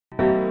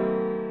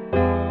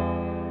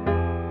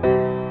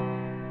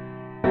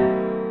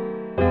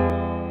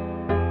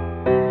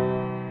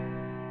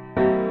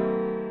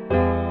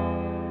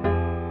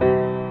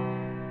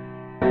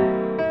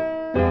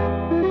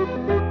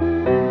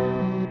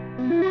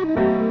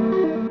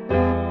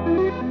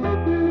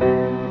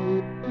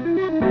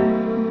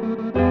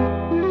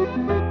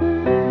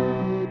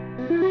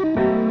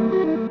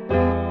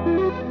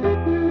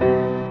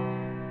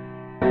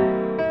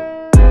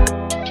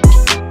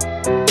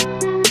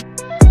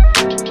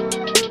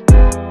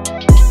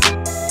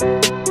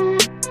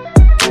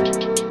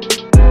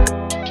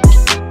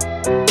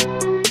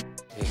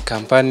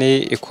Kampani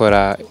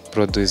ikora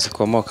produits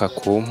zikomoka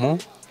ku mpu,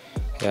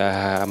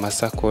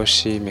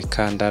 amasakoshi,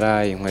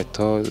 imikandara,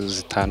 inkweto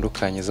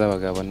zitandukanye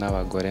z'abagabo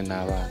n'abagore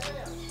n'abana.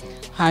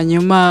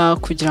 Hanyuma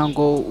kugira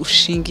ngo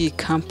ushinge iyi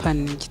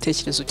kampani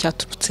igitekerezo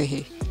cyaturutse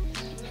he?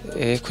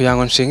 Kugira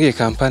ngo nshinge iyi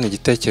kampani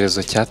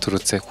igitekerezo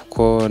cyaturutse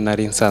kuko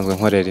nari nsanzwe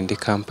nkorera indi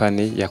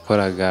kampani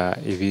yakoraga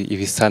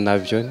ibisa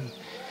nabyo,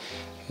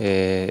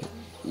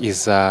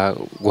 iza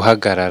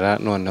guhagarara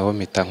noneho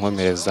mpita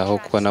nkomerezaho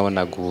kuko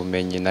nabonaga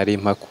ubumenyi nari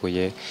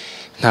mpakuye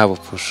nta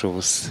bupfusha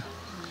ubusa.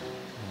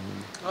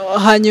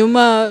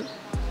 Hanyuma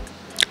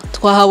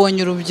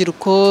twahabonye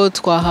urubyiruko,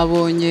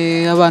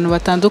 twahabonye abantu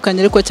batandukanye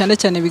ariko cyane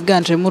cyane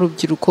biganjemo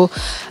urubyiruko.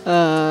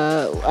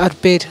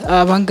 Albert,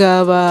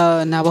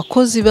 abangaba ni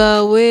abakozi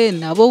bawe,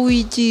 nabo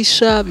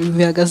wigisha,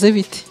 bihagaze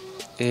bite?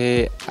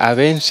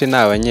 Abenshi ni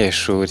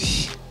abanyeshuri,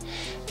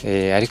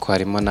 ariko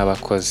harimo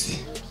n'abakozi.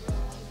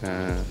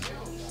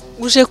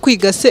 Uje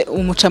kwiga se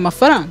umuca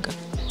amafaranga?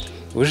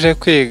 Uje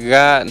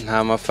kwiga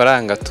nta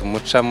mafaranga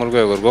tumuca mu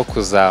rwego rwo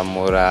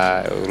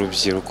kuzamura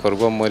urubyiruko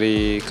rwo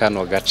muri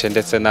kano gace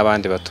ndetse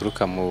n'abandi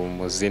baturuka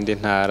mu zindi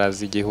ntara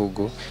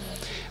z'igihugu,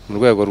 mu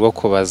rwego rwo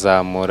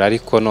kubazamura,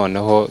 ariko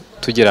noneho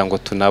tugira ngo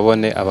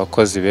tunabone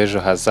abakozi b'ejo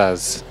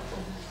hazaza.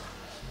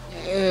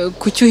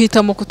 Kuki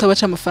uhitamo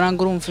kutabaca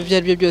amafaranga? Urumva ibyo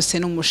ari byo byose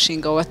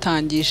n'umushinga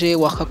watangije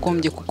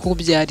wakagombye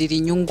kukubyarira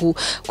inyungu,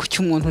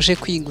 kuki umuntu uje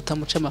kwiga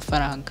utamuca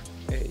amafaranga?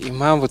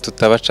 Impamvu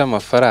tutabaca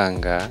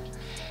amafaranga,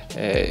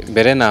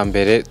 mbere na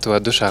mbere tuba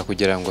dushaka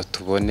kugira ngo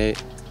tubone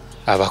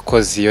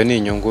abakozi. Iyo ni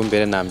inyungu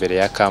mbere na mbere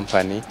ya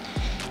kampani,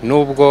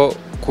 nubwo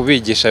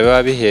kubigisha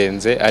biba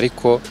bihenze,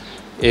 ariko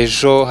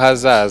ejo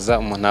hazaza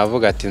umuntu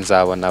avuga ati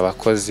nzabona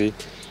abakozi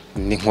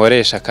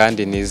ninkoresha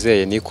kandi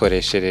nizeye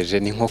nikoreshereje,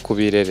 ni nko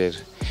kubirerera.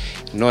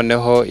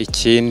 Noneho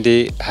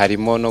ikindi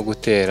harimo no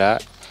gutera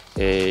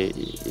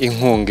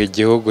inkunga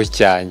igihugu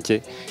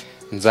cyanjye,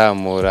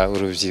 nzamura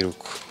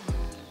urubyiruko.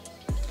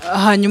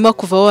 Hanyuma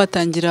kuva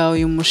watangira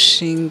uyu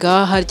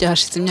mushinga harya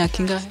hashize imyaka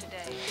ingahe?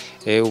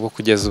 Ubu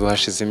kugeza ubu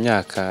hashize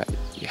imyaka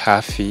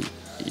hafi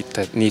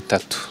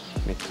n'itatu.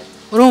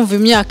 Urumva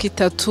imyaka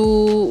 3,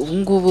 ubu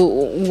ngubu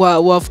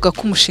wavuga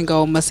ko umushinga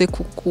wawe umaze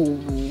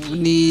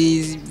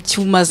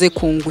umaze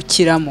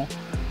kungukiramo?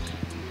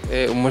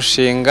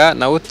 Umushinga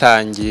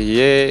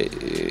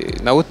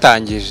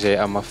nawutangije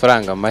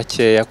amafaranga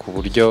makeya ku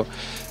buryo.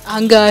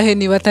 Angahe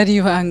niba atari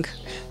ibanga?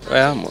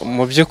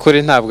 Mu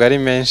by'ukuri ntabwo ari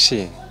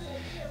menshi.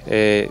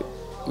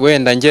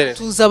 Wenda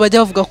tuza bajya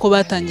bavuga ko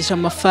batangije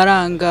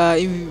amafaranga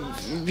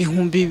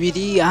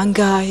 2,000,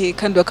 angahe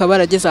kandi bakaba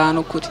barageze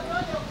ahantu kuri?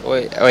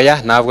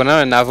 Oya, ntabwo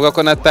navuga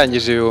ko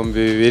natangije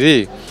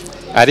 2,000,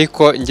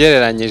 ariko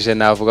ngereranyije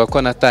navuga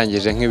ko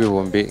natangije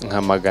nk'ibihumbi nka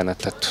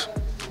 300.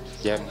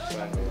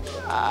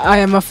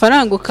 Aya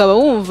mafaranga ukaba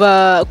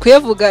wumva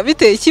kuyavuga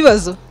biteye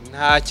ikibazo?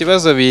 Nta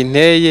kibazo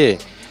binteye,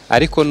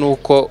 ariko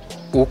nuko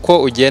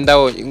uko ugenda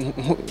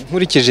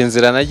nkurikije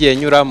inzira nagiye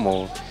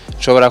nyuramo,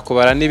 nshobora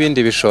kubara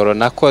n'ibindi bishoro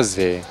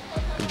nakoze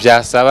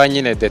byasaba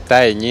nyine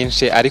detaye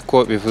nyinshi,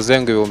 ariko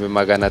bivuze ngo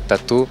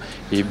 300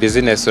 iyi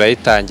business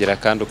urayitangira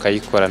kandi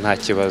ukayikora nta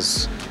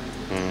kibazo.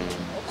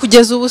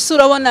 Kugeza ubu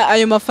urabona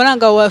ayo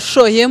mafaranga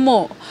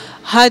washoyemo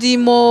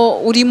harimo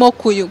urimo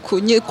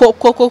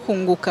koko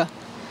kunguka?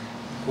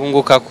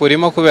 Kunguka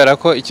kurimo, kubera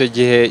ko icyo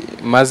gihe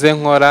maze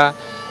nkora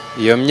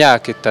iyo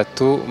myaka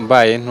 3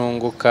 mbaye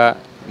ntunguka,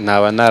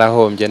 naba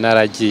narahombye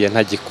naragiye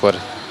ntagikora.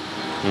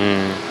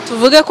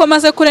 Tuvuge ko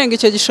maze kurenga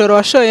icyo gishoro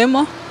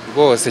washoyemo?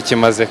 Rwose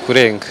kimaze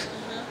kurenga.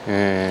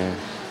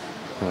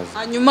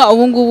 Hanyuma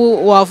ubu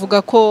ngubu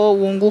wavuga ko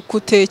wunguka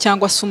ute,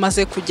 cyangwa se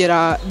umaze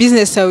kugera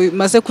business yawe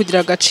imaze kugira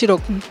agaciro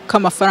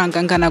k'amafaranga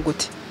angana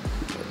gute?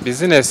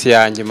 Business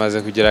yanjye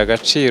imaze kugira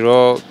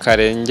agaciro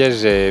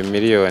karengeje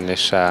miliyoni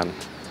 5.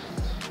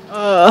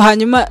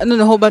 Hanyuma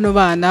noneho bano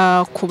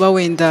bana kuba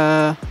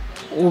wenda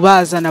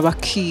ubazana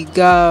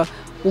bakiga,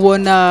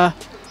 ubona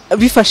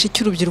bifasha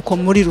iki urubyiruko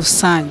muri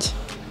rusange?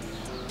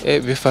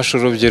 Bifasha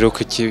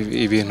urubyiruko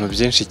ibintu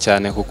byinshi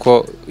cyane,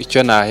 kuko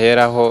icyo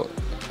naheraho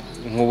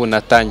nk'ubu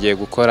natangiye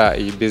gukora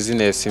iyi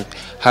business,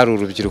 hari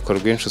urubyiruko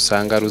rwinshi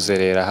usanga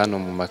ruzerera hano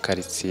mu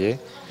makaritsiye.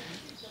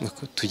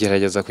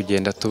 Tugerageza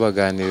kugenda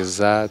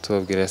tubaganiriza,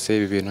 tubabwira se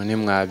ibi bintu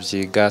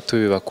ntimwabyiga,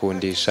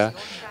 tubibakundisha,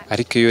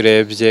 ariko iyo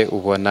urebye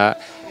ubona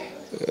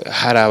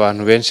hari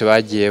abantu benshi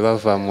bagiye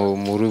bava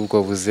muri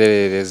ubwo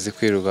buzererezi,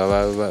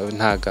 kwirirwa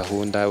nta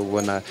gahunda,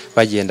 ubona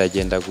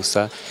bagendagenda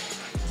gusa,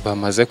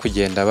 bamaze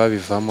kugenda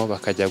babivamo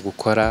bakajya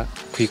gukora,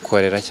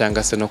 kwikorera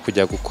cyangwa se no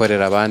kujya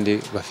gukorera abandi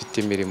bafite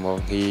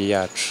imirimo nk'iyi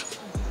yacu.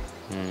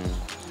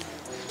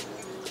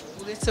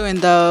 Uretse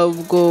wenda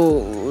ubwo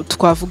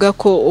twavuga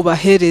ko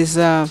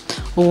ubahereza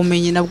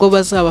ubumenyi nabwo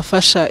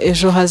bazabafasha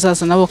ejo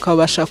hazaza nabo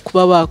kabasha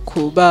kuba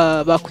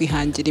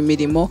bakwihangira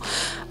imirimo,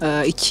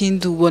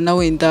 ikindi ubona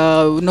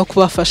wenda no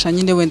kubafasha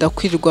nyine wenda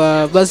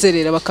kwirwa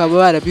bazerera bakaba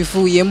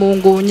barabivuyemo,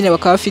 ngo nyine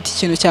bakaba bafite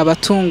ikintu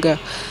cyabatunga.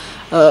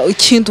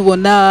 Ikindi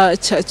ubona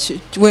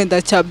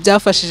wenda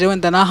byafashije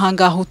wenda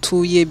n'ahangaho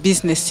utuye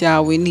business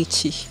yawe ni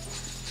iki?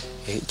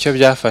 Icyo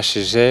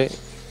byafashije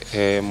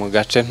mu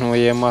gace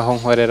ntuyemo aho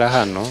nkorera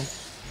hano,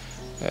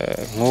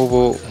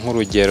 nk'ubu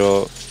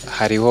nk'urugero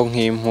hariho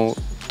nk'impu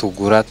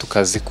tugura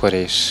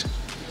tukazikoresha,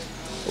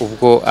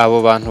 ubwo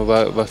abo bantu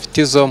bafite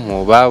izo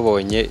mpu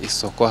babonye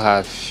isoko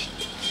hafi.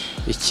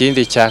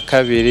 Ikindi cya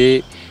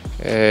kabiri,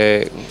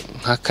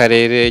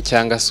 nk'akarere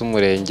cyangwa se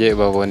umurenge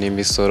babona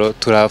imisoro,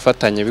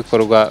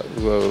 turafatanya-bikorwa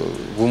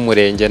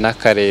b'umurenge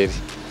n'akarere,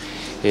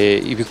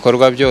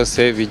 ibikorwa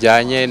byose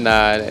bijyanye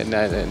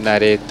na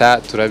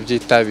leta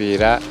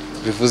turabyitabira,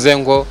 bivuze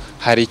ngo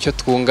hari icyo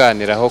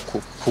twunganiraho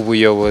ku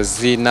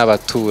buyobozi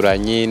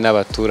n'abaturanyi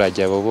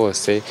n'abaturage abo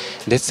bose,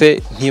 ndetse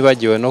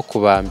ntibagiwe no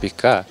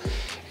kubambika.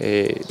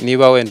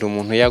 Niba wenda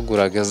umuntu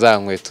yaguraga za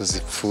nkweto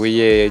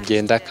zipfuye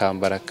agenda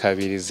akambara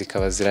kabiri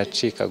zikaba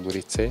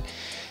ziracikaguritse,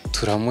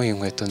 turamuha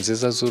inkweto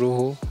nziza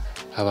z'uruhu.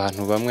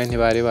 Abantu bamwe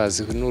ntibari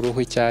bazi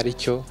n'uruhu icyo ari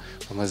cyo,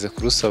 bamaze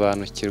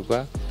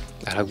kurusobanukirwa,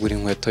 aragura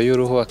inkweto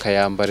y'uruhu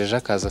akayambara, ejo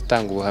akaza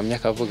atanga ubuhamya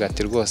akavuga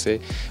ati rwose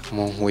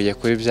munkuye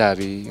kuri bya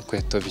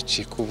bikweto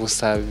bicika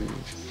ubusa.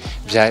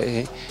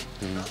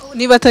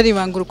 Niba atari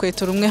ibanga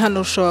urukweto rumwe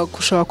hano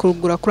ushobora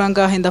kurugura kuri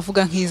angahe?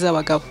 Ndavuga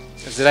nk'iz'abagabo.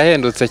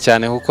 Zirahendutse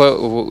cyane kuko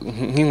ubu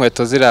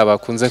nk'inkweto ziriya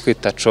bakunze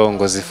kwita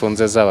congo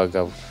zifunze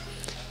z'abagabo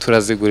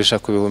turazigurisha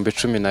ku bihumbi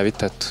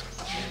 13.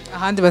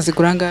 Ahandi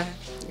bazigura angahe?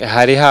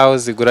 Hari haho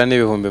zigura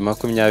n'ibihumbi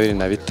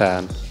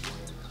 25.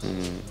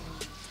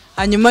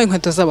 Hanyuma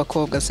inkweto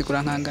z'abakobwa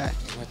zigura nkangahe?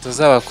 Inkweto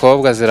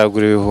z'abakobwa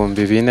ziragura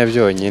ibihumbi 4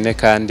 byonyine,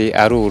 kandi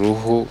ari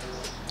uruhu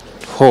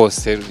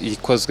hose,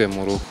 ikozwe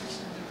mu ruhu.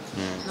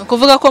 Ni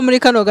ukuvuga ko muri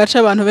kano gace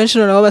abantu benshi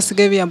nabo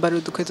basigaye biyambara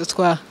udukweto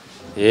twaha?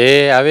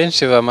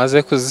 Abenshi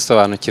bamaze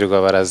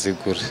kuzisobanukirwa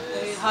barazigura.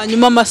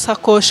 Hanyuma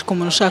amasakoshi, ku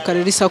muntu ushaka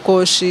rero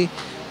isakoshi?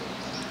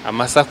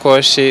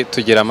 Amasakoshi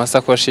tugira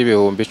amasakoshi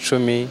y'ibihumbi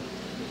 10,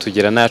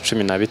 tugira n'aya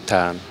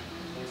 15.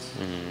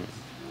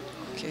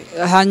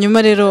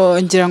 Hanyuma rero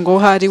ngira ngo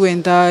hari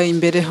wenda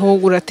imbere ho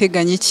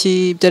urateganya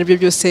iki? Ibyo ari byo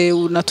byose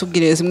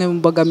unatubwire zimwe mu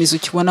mbogamizi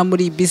ukibona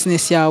muri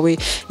business yawe.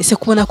 Ese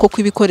kubona ko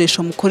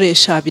ibikoresho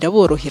mukoresha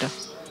biraborohera?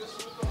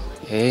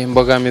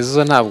 Imbogamizi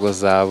zo ntabwo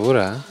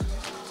zabura,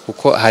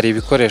 kuko hari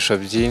ibikoresho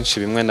byinshi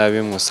bimwe na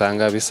bimwe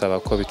usanga bisaba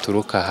ko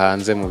bituruka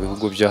hanze, mu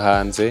bihugu byo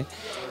hanze.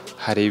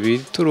 Hari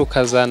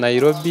ibituruka za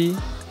Nairobi,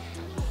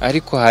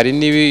 ariko hari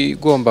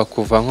n'ibigomba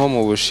kuva nko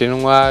mu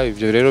Bushinwa.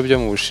 Ibyo rero byo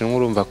mu Bushinwa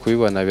urumva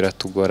kubibona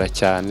biratugora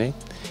cyane,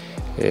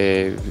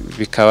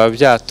 bikaba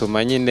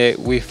byatuma nyine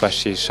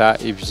wifashisha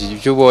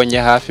ibyo ubonye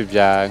hafi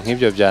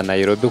nk'ibyo bya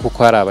Nairobi,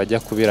 kuko hari abajya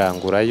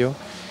kubirangurayo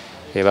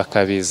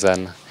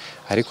bakabizana,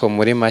 ariko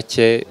muri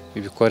make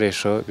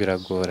ibikoresho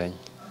biragoranye.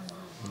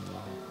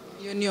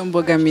 Iyo niyo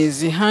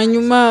mbogamizi.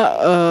 Hanyuma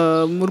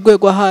mu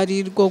rwego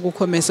ahari rwo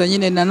gukomeza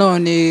nyine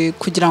nanone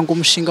kugira ngo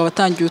umushinga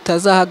watangiye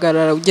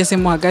utazahagarara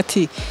ugezemo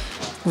hagati,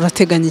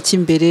 urateganya iki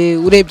imbere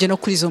urebye no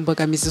kuri izo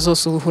mbogamizi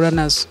zose uhura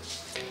nazo?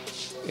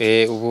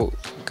 Ubu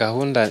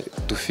gahunda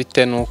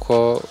dufite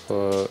nuko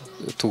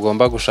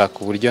tugomba gushaka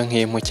uburyo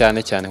nk'impu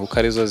cyane cyane kuko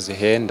arizo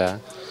zihenda,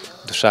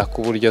 dushaka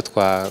uburyo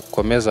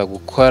twakomeza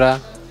gukora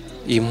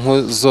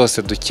impu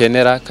zose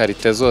dukenera,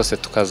 karite zose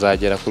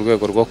tukazagera ku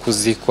rwego rwo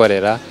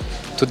kuzikorera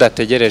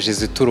tudategereje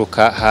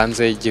izituruka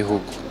hanze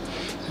y'igihugu.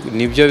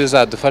 Nibyo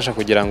bizadufasha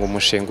kugira ngo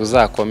umushinga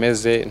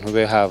uzakomeze,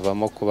 ntube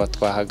havamo kuba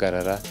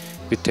twahagarara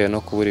bitewe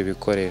no kubura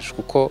ibikoresho,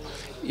 kuko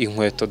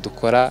inkweto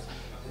dukora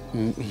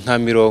nka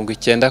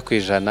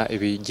 90%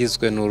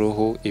 ibigizwe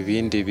n'uruhu,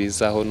 ibindi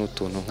bizaho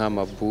n'utuntu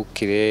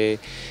nk'amabukire,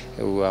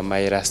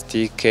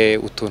 amaelastike,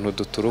 utuntu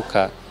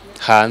duturuka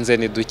hanze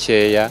ni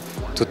dukeya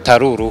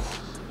tutari uruhu.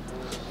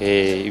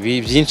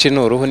 Ibi byinshi ni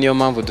uruhu, niyo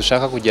mpamvu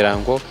dushaka kugira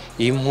ngo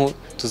impu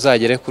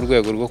tuzagere ku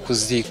rwego rwo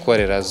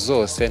kuzikorera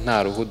zose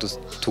nta ruhu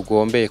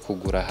tugombeye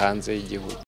kugura hanze y'igihugu.